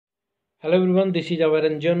Hello everyone, this is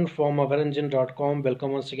अवरंजन from avaranjan.com। Welcome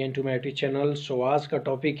once again to my YouTube channel. सो आज का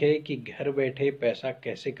topic है कि घर बैठे पैसा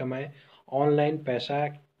कैसे कमाएं, ऑनलाइन पैसा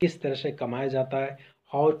किस तरह से कमाया जाता है,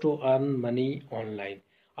 how to earn money online.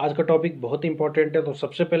 आज का टॉपिक बहुत इंपॉर्टेंट है। तो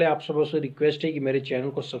सबसे पहले आप सबों से रिक्वेस्ट है कि मेरे चैनल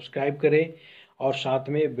को सब्सक्राइब करें और साथ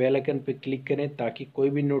में बेल आइकन पर क्लिक करें ताकि कोई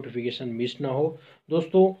भी नोटिफिकेशन मिस ना हो।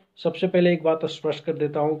 दोस्तों, सबसे पहले एक बात स्पष्ट कर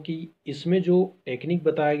देता हूँ कि इसमें जो टेक्निक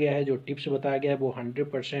बताया गया है, जो टिप्स बताया गया है, वो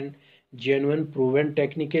 100% जेन्युइन प्रूवन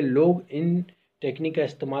टेक्निक है। लोग इन टेक्निक का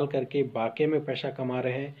इस्तेमाल करके वाकई में पैसा कमा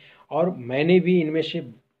रहे हैं और मैंने भी इनमें से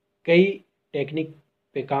कई टेक्निक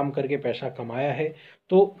पे काम करके पैसा कमाया है।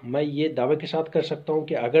 तो मैं ये दावे के साथ कर सकता हूँ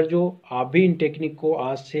कि अगर जो आप भी इन टेक्निक को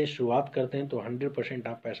आज से शुरुआत करते हैं तो 100%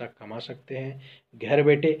 आप पैसा कमा सकते हैं। घर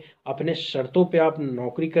बैठे अपने शर्तों पे आप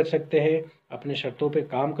नौकरी कर सकते हैं, अपने शर्तों पे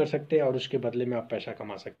काम कर सकते हैं और उसके बदले में आप पैसा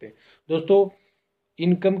कमा सकते हैं। दोस्तों,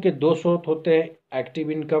 इनकम के दो स्रोत होते हैं,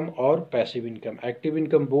 एक्टिव इनकम और पैसिव इनकम। एक्टिव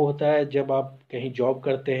इनकम वो होता है जब आप कहीं जॉब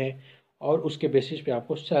करते हैं और उसके बेसिस पे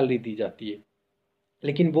आपको सैलरी दी जाती है।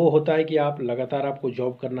 लेकिन वो होता है कि आप लगातार आपको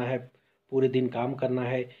जॉब करना है, पूरे दिन काम करना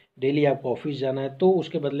है, डेली आपको ऑफिस जाना है, तो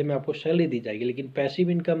उसके बदले में आपको सैलरी दी जाएगी। लेकिन पैसिव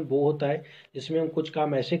इनकम वो होता है जिसमें हम कुछ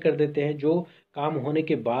काम ऐसे कर देते हैं जो काम होने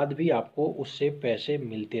के बाद भी आपको उससे पैसे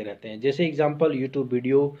मिलते रहते हैं। जैसे एग्जांपल, यूट्यूब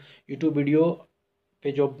वीडियो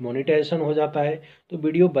पे जब मोनेटाइजेशन हो जाता है तो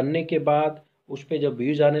वीडियो बनने के बाद उस पे जब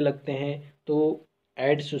व्यूज़ आने लगते हैं तो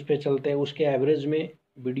एड्स उस पे चलते हैं, उसके एवरेज में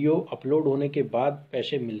वीडियो अपलोड होने के बाद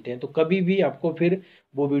पैसे मिलते हैं। तो कभी भी आपको फिर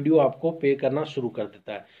वो वीडियो आपको पे करना शुरू कर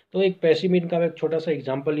देता है। तो एक पैसिव इनकम का एक छोटा सा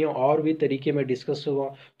एग्जांपल लिया, और भी तरीके में डिस्कस हुआ,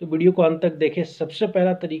 तो वीडियो को अंत तक देखें। सबसे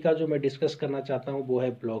पहला तरीका जो मैं डिस्कस करना चाहता हूँ वो है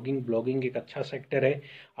ब्लॉगिंग। ब्लॉगिंग एक अच्छा सेक्टर है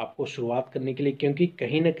आपको शुरुआत करने के लिए, क्योंकि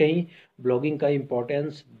कहीं ना कहीं ब्लॉगिंग का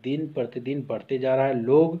इम्पोर्टेंस दिन प्रतिदिन बढ़ते जा रहा है।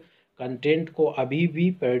 लोग कंटेंट को अभी भी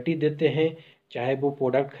प्रायोरिटी देते हैं, चाहे वो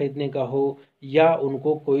प्रोडक्ट खरीदने का हो या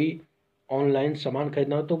उनको कोई ऑनलाइन सामान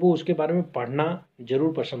खरीदना हो, तो वो उसके बारे में पढ़ना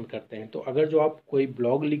ज़रूर पसंद करते हैं। तो अगर जो आप कोई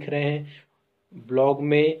ब्लॉग लिख रहे हैं, ब्लॉग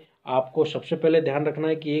में आपको सबसे पहले ध्यान रखना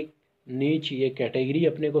है कि एक नीच, ये कैटेगरी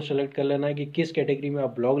अपने को सेलेक्ट कर लेना है कि किस कैटेगरी में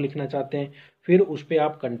आप ब्लॉग लिखना चाहते हैं। फिर उस पर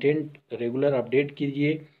आप कंटेंट रेगुलर अपडेट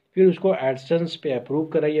कीजिए। फिर उसको एडसेंस पे अप्रूव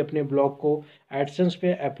कराइए अपने ब्लॉग को। एडसेंस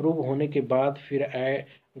पे अप्रूव होने के बाद फिर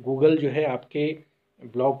गूगल जो है आपके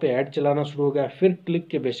ब्लॉग पे ऐड चलाना शुरू हो गया, फिर क्लिक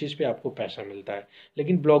के बेसिस पे आपको पैसा मिलता है।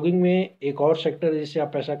 लेकिन ब्लॉगिंग में एक और सेक्टर जिससे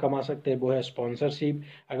आप पैसा कमा सकते हैं वो है स्पॉन्सरशिप।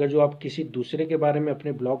 अगर जो आप किसी दूसरे के बारे में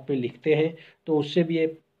अपने ब्लॉग पे लिखते हैं तो उससे भी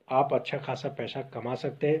आप अच्छा खासा पैसा कमा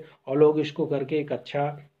सकते हैं और लोग इसको करके एक अच्छा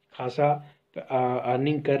खासा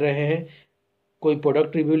अर्निंग कर रहे हैं। कोई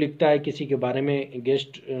प्रोडक्ट रिव्यू लिखता है, किसी के बारे में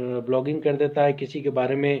गेस्ट ब्लॉगिंग कर देता है, किसी के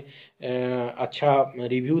बारे में अच्छा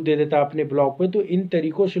रिव्यू दे देता है अपने ब्लॉग पे। तो इन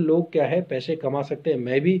तरीक़ों से लोग क्या है पैसे कमा सकते हैं।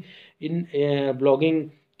 मैं भी इन ब्लॉगिंग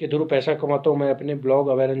के थ्रू पैसा कमाता हूँ। मैं अपने ब्लॉग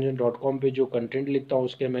avaranjan.com पे जो कंटेंट लिखता हूँ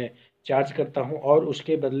उसके मैं चार्ज करता हूँ और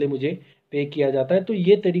उसके बदले मुझे पे किया जाता है। तो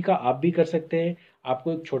ये तरीका आप भी कर सकते हैं।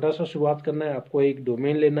 आपको एक छोटा सा शुरुआत करना है, आपको एक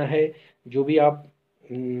डोमेन लेना है, जो भी आप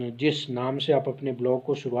जिस नाम से आप अपने ब्लॉग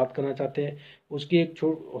को शुरुआत करना चाहते हैं उसकी एक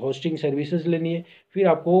होस्टिंग सर्विसेज लेनी है। फिर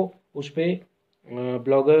आपको उस पर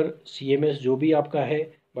ब्लॉगर CMS जो भी आपका है,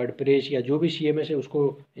 वर्डप्रेस या जो भी CMS है,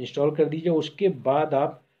 उसको इंस्टॉल कर दीजिए। उसके बाद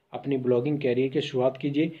आप अपनी ब्लॉगिंग कैरियर की शुरुआत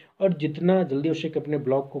कीजिए और जितना जल्दी उससे अपने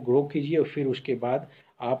ब्लॉग को ग्रो कीजिए और फिर उसके बाद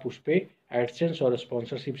आप उस पर एडसेंस और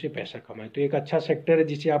स्पॉन्सरशिप से पैसा कमाएं। तो एक अच्छा सेक्टर है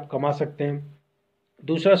जिसे आप कमा सकते हैं।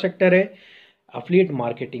 दूसरा सेक्टर है अफिलिएट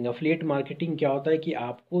मार्केटिंग। अफिलिएट मार्केटिंग क्या होता है कि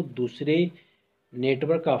आपको दूसरे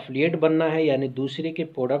नेटवर्क का अफिलिएट बनना है, यानी दूसरे के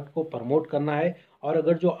प्रोडक्ट को प्रमोट करना है। और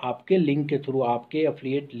अगर जो आपके लिंक के थ्रू, आपके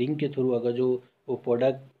अफिलिएट लिंक के थ्रू अगर जो वो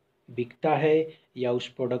प्रोडक्ट बिकता है या उस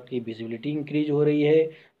प्रोडक्ट की विजिबिलिटी इंक्रीज हो रही है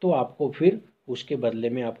तो आपको फिर उसके बदले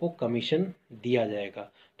में आपको कमीशन दिया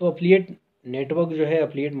जाएगा। तो अफिलिएट नेटवर्क जो है,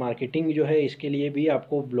 अफिलिएट मार्केटिंग जो है, इसके लिए भी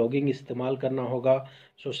आपको ब्लॉगिंग इस्तेमाल करना होगा,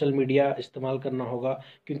 सोशल मीडिया इस्तेमाल करना होगा।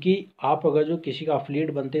 क्योंकि आप अगर जो किसी का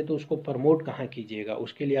अफिलिएट बनते हैं तो उसको प्रमोट कहाँ कीजिएगा,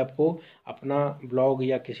 उसके लिए आपको अपना ब्लॉग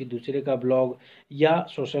या किसी दूसरे का ब्लॉग या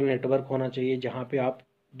सोशल नेटवर्क होना चाहिए जहाँ पे आप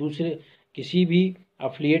दूसरे किसी भी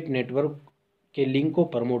अफिलिएट नेटवर्क के लिंक को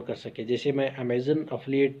प्रमोट कर सके। जैसे मैं अमेज़न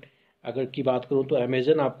अफिलिएट अगर की बात करूँ तो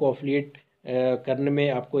अमेज़न आपको अफिलिएट करने में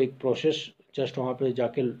आपको एक प्रोसेस, जस्ट वहाँ पे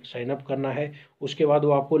जाके साइन अप करना है, उसके बाद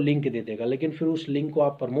वो आपको लिंक दे देगा। लेकिन फिर उस लिंक को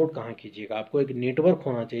आप प्रमोट कहाँ कीजिएगा, आपको एक नेटवर्क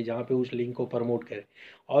होना चाहिए जहाँ पे उस लिंक को प्रमोट करें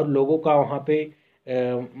और लोगों का वहाँ पे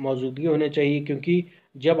मौजूदगी होनी चाहिए। क्योंकि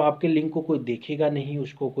जब आपके लिंक को कोई देखेगा नहीं,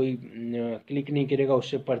 उसको कोई क्लिक नहीं करेगा,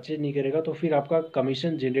 उससे परचेज नहीं करेगा, तो फिर आपका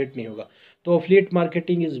कमीशन जनरेट नहीं होगा। तो affiliate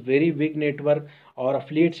marketing is very big network और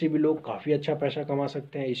अफिलिएट से भी लोग काफ़ी अच्छा पैसा कमा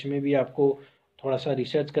सकते हैं। इसमें भी आपको थोड़ा सा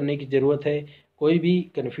रिसर्च करने की ज़रूरत है। कोई भी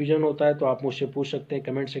कन्फ्यूजन होता है तो आप मुझसे पूछ सकते हैं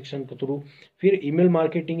कमेंट सेक्शन के थ्रू। फिर ईमेल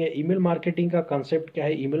मार्केटिंग है। ईमेल मार्केटिंग का कंसेप्ट क्या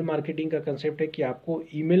है? ईमेल मार्केटिंग का कंसेप्ट है कि आपको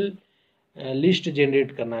ईमेल लिस्ट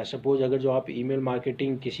जनरेट करना है। सपोज अगर जो आप ईमेल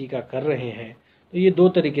मार्केटिंग किसी का कर रहे हैं तो ये दो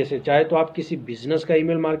तरीके से, चाहे तो आप किसी बिजनेस का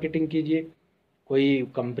ईमेल मार्केटिंग कीजिए, कोई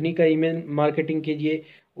कंपनी का ईमेल मार्केटिंग कीजिए,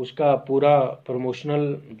 उसका पूरा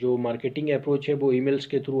प्रमोशनल जो मार्केटिंग अप्रोच है वो ईमेल्स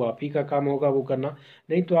के थ्रू आप ही का काम होगा वो करना।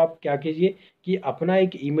 नहीं तो आप क्या कीजिए कि अपना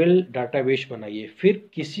एक ईमेल डाटाबेस बनाइए, फिर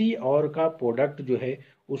किसी और का प्रोडक्ट जो है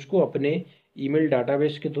उसको अपने ईमेल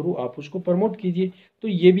डाटाबेस के थ्रू आप उसको प्रमोट कीजिए। तो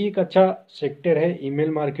ये भी एक अच्छा सेक्टर है, ईमेल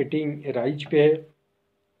मार्केटिंग राइज पे है।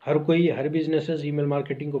 हर कोई, हर बिजनेसेस ईमेल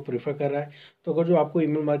मार्केटिंग को प्रेफर कर रहा है। तो अगर जो आपको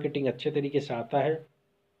ईमेल मार्केटिंग अच्छे तरीके से आता है,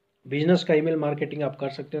 बिजनेस का ईमेल मार्केटिंग आप कर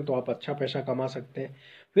सकते हैं, तो आप अच्छा पैसा कमा सकते हैं।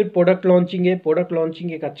 फिर प्रोडक्ट लॉन्चिंग है। प्रोडक्ट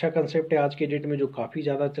लॉन्चिंग एक अच्छा कंसेप्ट है आज के डेट में जो काफ़ी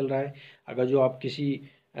ज़्यादा चल रहा है। अगर जो आप किसी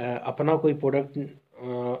अपना कोई प्रोडक्ट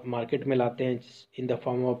मार्केट में लाते हैं in the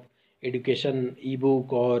form of education, E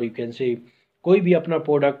book, और यू कैन से कोई भी अपना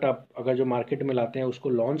प्रोडक्ट आप अगर जो मार्केट में लाते हैं उसको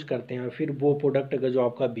लॉन्च करते हैं, फिर वो प्रोडक्ट अगर जो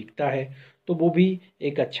आपका बिकता है तो वो भी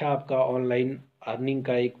एक अच्छा आपका ऑनलाइन अर्निंग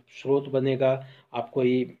का एक स्रोत बनेगा। आपको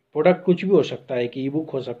ये प्रोडक्ट कुछ भी हो सकता है, एक ई बुक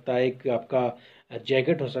हो सकता है, एक आपका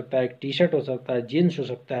जैकेट हो सकता है, एक टी शर्ट हो सकता है, जीन्स हो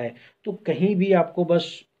सकता है। तो कहीं भी आपको बस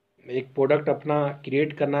एक प्रोडक्ट अपना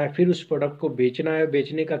क्रिएट करना है, फिर उस प्रोडक्ट को बेचना है।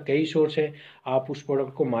 बेचने का कई सोर्स है। आप उस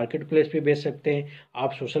प्रोडक्ट को मार्केट प्लेस पे बेच सकते हैं,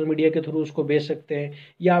 आप सोशल मीडिया के थ्रू उसको बेच सकते हैं,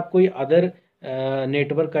 या आप कोई अदर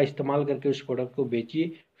नेटवर्क का इस्तेमाल करके उस प्रोडक्ट को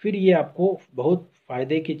बेचिए। फिर ये आपको बहुत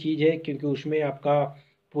फ़ायदे की चीज़ है, क्योंकि उसमें आपका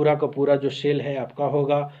पूरा का पूरा जो सेल है आपका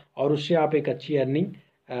होगा, और उससे आप एक अच्छी अर्निंग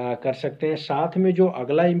कर सकते हैं। साथ में जो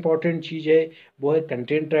अगला इम्पॉर्टेंट चीज़ है वो है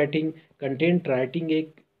कंटेंट राइटिंग। कंटेंट राइटिंग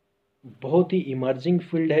एक बहुत ही इमर्जिंग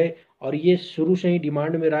फील्ड है, और ये शुरू से ही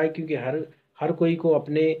डिमांड में रहा है, क्योंकि हर हर कोई को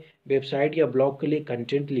अपने वेबसाइट या ब्लॉग के लिए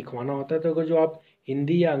कंटेंट लिखवाना होता है। तो अगर जो आप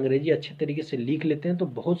हिंदी या अंग्रेजी अच्छे तरीके से लिख लेते हैं तो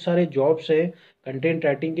बहुत सारे जॉब्स हैं कंटेंट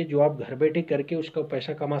राइटिंग के, जो आप घर बैठे करके उसका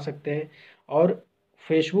पैसा कमा सकते हैं। और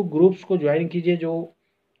फेसबुक ग्रुप्स को ज्वाइन कीजिए जो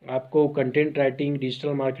आपको कंटेंट राइटिंग,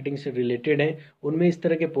 डिजिटल मार्केटिंग से रिलेटेड हैं। उनमें इस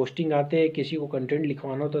तरह के पोस्टिंग आते हैं, किसी को कंटेंट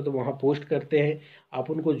लिखवाना होता है तो वहाँ पोस्ट करते हैं, आप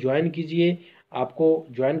उनको ज्वाइन कीजिए। आपको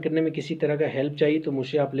ज्वाइन करने में किसी तरह का हेल्प चाहिए तो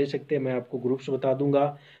मुझसे आप ले सकते हैं, मैं आपको ग्रुप्स बता दूंगा।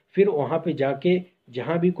 फिर वहाँ पे जाके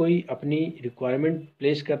जहाँ भी कोई अपनी रिक्वायरमेंट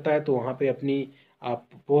प्लेस करता है तो वहाँ पे अपनी आप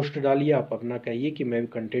पोस्ट डालिए, आप अपना कहिए कि मैं भी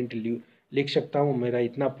कंटेंट लिख सकता हूँ, मेरा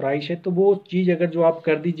इतना प्राइस है। तो वो चीज़ अगर जो आप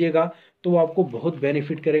कर दीजिएगा तो वो आपको बहुत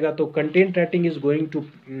बेनिफिट करेगा। तो content writing is going to,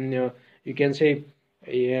 you can say,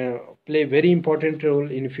 play very important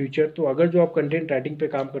role in future. तो अगर जो आप कंटेंट राइटिंग पे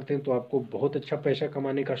काम करते हैं तो आपको बहुत अच्छा पैसा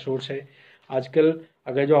कमाने का सोर्स है आजकल।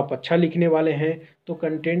 अगर जो आप अच्छा लिखने वाले हैं तो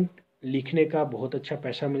कंटेंट लिखने का बहुत अच्छा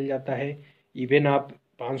पैसा मिल जाता है। इवन आप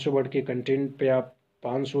 500 वर्ड के कंटेंट पे आप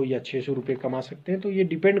 500 या 600 रुपये कमा सकते हैं। तो ये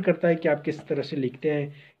डिपेंड करता है कि आप किस तरह से लिखते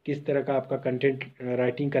हैं, किस तरह का आपका कंटेंट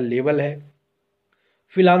राइटिंग का लेवल है।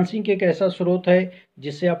 फ्रीलांसिंग एक ऐसा स्रोत है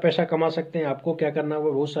जिससे आप पैसा कमा सकते हैं। आपको क्या करना होगा,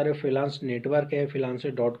 बहुत सारे फ्रीलांस नेटवर्क है,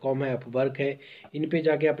 freelancer.com है, अपवर्क है, इन पे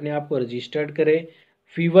जाके अपने आप को रजिस्टर्ड करें।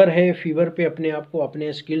 फीवर है, फीवर पे अपने आप को,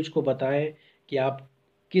 अपने स्किल्स को बताएं कि आप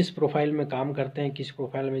किस प्रोफाइल में काम करते हैं, किस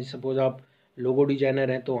प्रोफाइल में। सपोज आप लोगो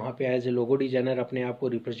डिजाइनर हैं तो वहाँ पे एज ए लोगो डिजाइनर अपने आप को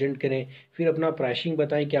रिप्रेजेंट करें। फिर अपना प्राइसिंग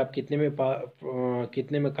बताएं कि आप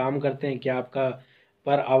कितने में काम करते हैं, क्या आपका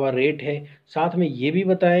पर आवर रेट है। साथ में ये भी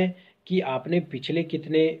बताएं कि आपने पिछले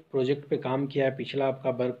कितने प्रोजेक्ट पे काम किया है, पिछला आपका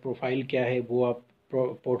वर्क प्रोफाइल क्या है, वो आप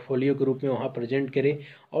पोर्टफोलियो के रूप में वहाँ प्रेजेंट करें।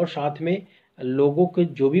 और साथ में लोगों के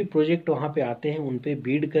जो भी प्रोजेक्ट वहाँ पे आते हैं उन पे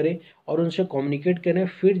बीड करें और उनसे कम्युनिकेट करें।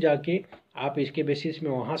 फिर जाके आप इसके बेसिस में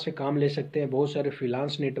वहाँ से काम ले सकते हैं। बहुत सारे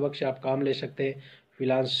फ्रीलांस नेटवर्क से आप काम ले सकते हैं।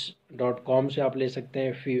 freelance.com से आप ले सकते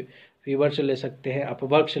हैं, फीवर से ले सकते हैं,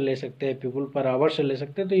 अपवर्क से ले सकते हैं, पीपल पर आवर से ले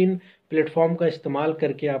सकते हैं। तो इन प्लेटफॉर्म का इस्तेमाल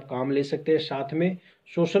करके आप काम ले सकते हैं। साथ में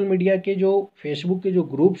सोशल मीडिया के जो फेसबुक के जो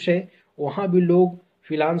ग्रुप्स हैं वहाँ भी लोग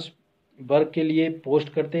फ्रीलांस वर्क के लिए पोस्ट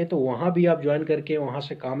करते हैं, तो वहाँ भी आप ज्वाइन करके वहाँ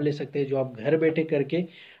से काम ले सकते हैं, जो आप घर बैठे करके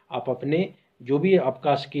आप अपने जो भी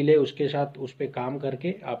आपका स्किल है उसके साथ उस पर काम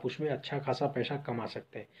करके आप उसमें अच्छा खासा पैसा कमा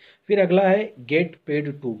सकते हैं। फिर अगला है get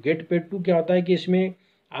paid to. Get paid to क्या होता है कि इसमें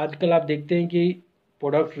आजकल आप देखते हैं कि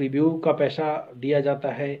प्रोडक्ट रिव्यू का पैसा दिया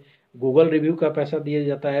जाता है, गूगल रिव्यू का पैसा दिया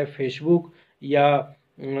जाता है, फेसबुक या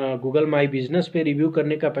गूगल माई बिजनेस पे रिव्यू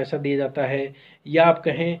करने का पैसा दिया जाता है, या आप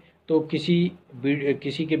कहें तो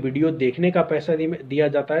किसी के वीडियो देखने का पैसा दिया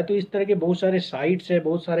जाता है। तो इस तरह के बहुत सारे साइट्स हैं,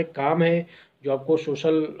 बहुत सारे काम हैं जो आपको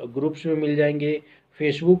सोशल ग्रुप्स में मिल जाएंगे।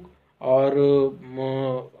 फेसबुक और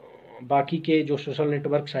बाकी के जो सोशल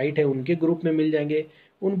नेटवर्क साइट है उनके ग्रुप में मिल जाएंगे।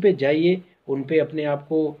 उन पे जाइए, उन पे अपने आप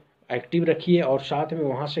को एक्टिव रखिए और साथ में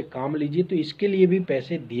वहाँ से काम लीजिए, तो इसके लिए भी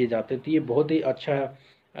पैसे दिए जाते हैं। तो ये बहुत ही अच्छा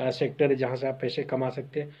सेक्टर है जहाँ से आप पैसे कमा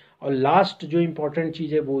सकते हैं। और लास्ट जो इम्पोर्टेंट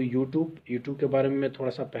चीज़ है वो यूट्यूब के बारे में मैं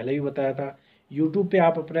थोड़ा सा पहले ही बताया था। यूट्यूब पे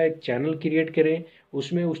आप अपना एक चैनल क्रिएट करें,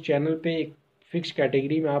 उसमें उस चैनल पे एक फिक्स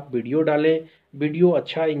कैटेगरी में आप वीडियो डालें। वीडियो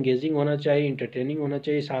अच्छा इंगेजिंग होना चाहिए, इंटरटेनिंग होना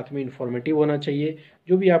चाहिए, साथ में इंफॉर्मेटिव होना चाहिए।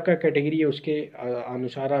 जो भी आपका कैटेगरी है उसके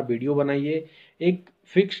अनुसार आप वीडियो बनाइए। एक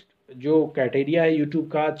फिक्स जो क्राइटेरिया है यूट्यूब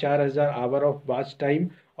का, 4000 आवर ऑफ वॉच टाइम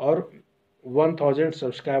और 1000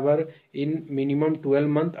 सब्सक्राइबर इन मिनिमम 12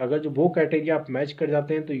 मंथ। अगर जो वो क्राइटेरिया आप मैच कर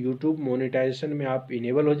जाते हैं तो यूट्यूब मोनेटाइजेशन में आप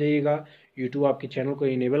इनेबल हो जाइएगा। यूट्यूब आपके चैनल को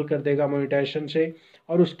इनेबल कर देगा मोनेटाइजेशन से,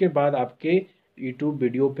 और उसके बाद आपके यूट्यूब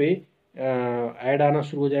वीडियो पे ऐड आना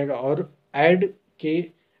शुरू हो जाएगा। और ऐड के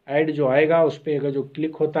ऐड जो आएगा उस पर अगर जो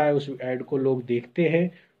क्लिक होता है उस ऐड को लोग देखते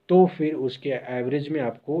हैं, तो फिर उसके एवरेज में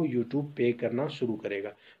आपको यूट्यूब पे करना शुरू करेगा।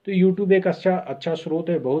 तो यूट्यूब एक अच्छा अच्छा स्रोत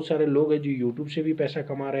है। बहुत सारे लोग हैं जो यूट्यूब से भी पैसा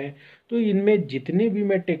कमा रहे हैं। तो इनमें जितने भी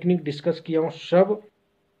मैं टेक्निक डिस्कस किया हूँ सब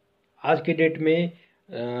आज के डेट में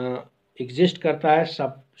एग्जिस्ट करता है।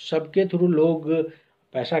 सबके थ्रू लोग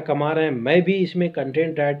पैसा कमा रहे हैं। मैं भी इसमें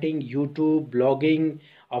content writing, YouTube, blogging,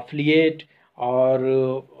 affiliate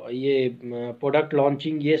और ये प्रोडक्ट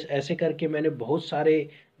लॉन्चिंग, ये ऐसे करके मैंने बहुत सारे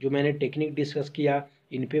जो मैंने टेक्निक डिस्कस किया,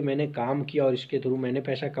 इन पे मैंने काम किया और इसके थ्रू मैंने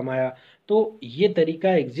पैसा कमाया। तो ये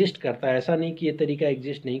तरीका एग्जिस्ट करता है, ऐसा नहीं कि ये तरीका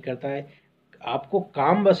एग्जिस्ट नहीं करता है। आपको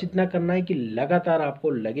काम बस इतना करना है कि लगातार आपको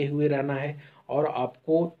लगे हुए रहना है और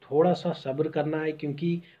आपको थोड़ा सा सब्र करना है,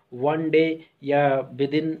 क्योंकि वन डे या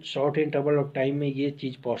with in short interval of time में ये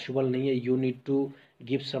चीज़ पॉसिबल नहीं है। You need to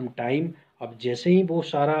give some time. अब जैसे ही वो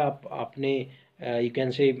सारा आप अपने यू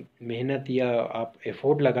कैन से मेहनत या आप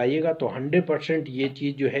एफर्ट लगाइएगा तो 100% ये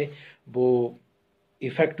चीज़ जो है वो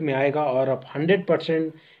इफ़ेक्ट में आएगा और आप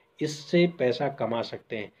 100% इससे पैसा कमा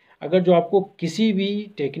सकते हैं। अगर जो आपको किसी भी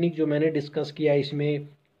टेक्निक जो मैंने डिस्कस किया इसमें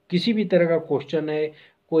किसी भी तरह का क्वेश्चन है,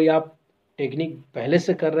 कोई आप टेक्निक पहले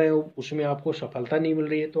से कर रहे हो उसमें आपको सफलता नहीं मिल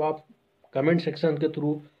रही है, तो आप कमेंट सेक्शन के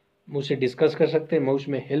थ्रू मुझसे डिस्कस कर सकते हैं। मैं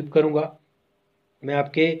उसमें हेल्प करूँगा। मैं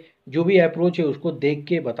आपके जो भी अप्रोच है उसको देख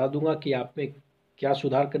के बता दूंगा कि आप में क्या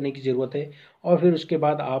सुधार करने की ज़रूरत है, और फिर उसके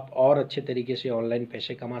बाद आप और अच्छे तरीके से ऑनलाइन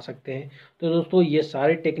पैसे कमा सकते हैं। तो दोस्तों ये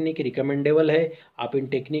सारे टेक्निक रिकमेंडेबल है, आप इन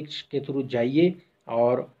टेक्निक्स के थ्रू जाइए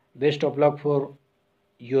और best of luck for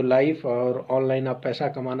your life. और ऑनलाइन आप पैसा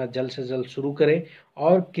कमाना जल्द से जल्द शुरू करें।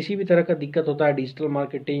 और किसी भी तरह का दिक्कत होता है digital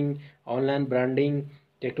marketing, online branding,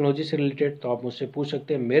 technology से रिलेटेड, तो आप मुझसे पूछ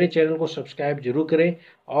सकते हैं। मेरे चैनल को सब्सक्राइब जरूर करें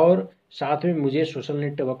और साथ में मुझे सोशल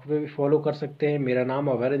नेटवर्क पे भी फॉलो कर सकते हैं। मेरा नाम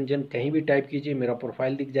अभय रंजन कहीं भी टाइप कीजिए, मेरा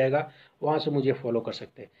प्रोफाइल दिख जाएगा, वहाँ से मुझे फॉलो कर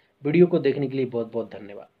सकते हैं। वीडियो को देखने के लिए बहुत बहुत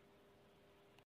धन्यवाद।